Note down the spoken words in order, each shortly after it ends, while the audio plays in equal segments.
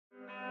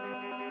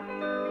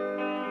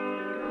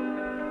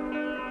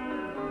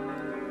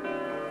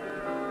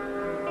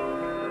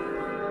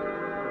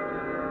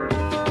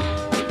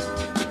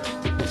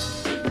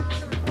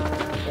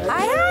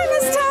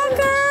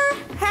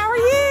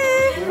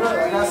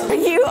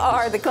you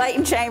are the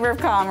Clayton Chamber of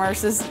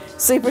Commerce's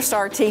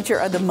Superstar Teacher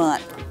of the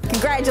Month.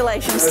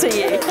 Congratulations to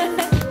you.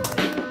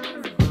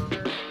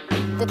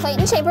 The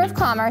Clayton Chamber of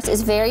Commerce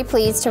is very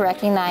pleased to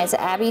recognize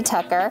Abbie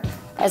Tucker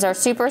as our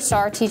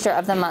Superstar Teacher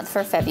of the Month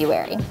for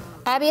February.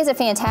 Abbie is a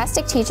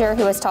fantastic teacher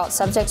who has taught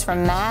subjects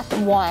from Math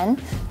 1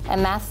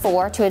 and Math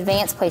 4 to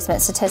advanced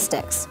placement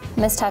statistics.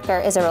 Ms. Tucker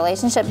is a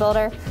relationship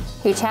builder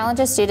who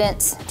challenges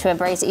students to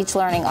embrace each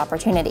learning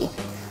opportunity.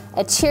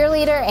 A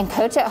cheerleader and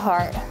coach at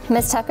heart,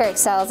 Ms. Tucker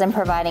excels in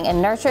providing a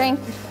nurturing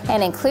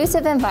and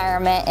inclusive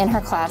environment in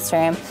her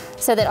classroom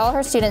so that all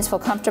her students feel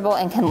comfortable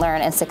and can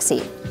learn and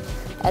succeed.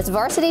 As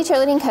varsity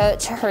cheerleading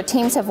coach, her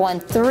teams have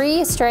won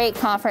 3 straight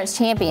conference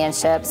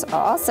championships.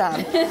 Awesome.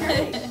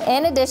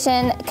 In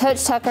addition,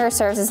 Coach Tucker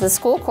serves as the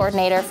school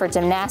coordinator for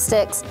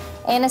gymnastics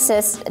and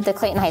assists the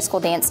Clayton High School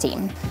dance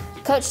team.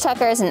 Coach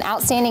Tucker is an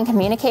outstanding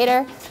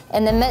communicator.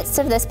 In the midst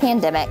of this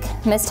pandemic,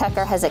 Ms.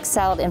 Tucker has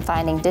excelled in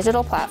finding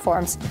digital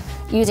platforms,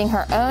 using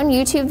her own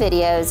YouTube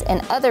videos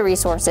and other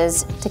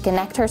resources to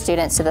connect her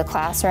students to the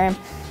classroom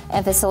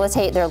and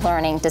facilitate their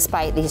learning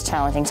despite these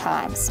challenging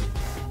times.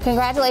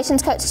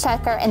 Congratulations, Coach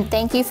Tucker, and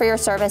thank you for your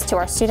service to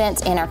our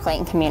students and our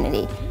Clayton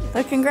community.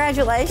 Well,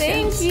 congratulations.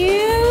 Thank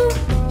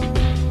you.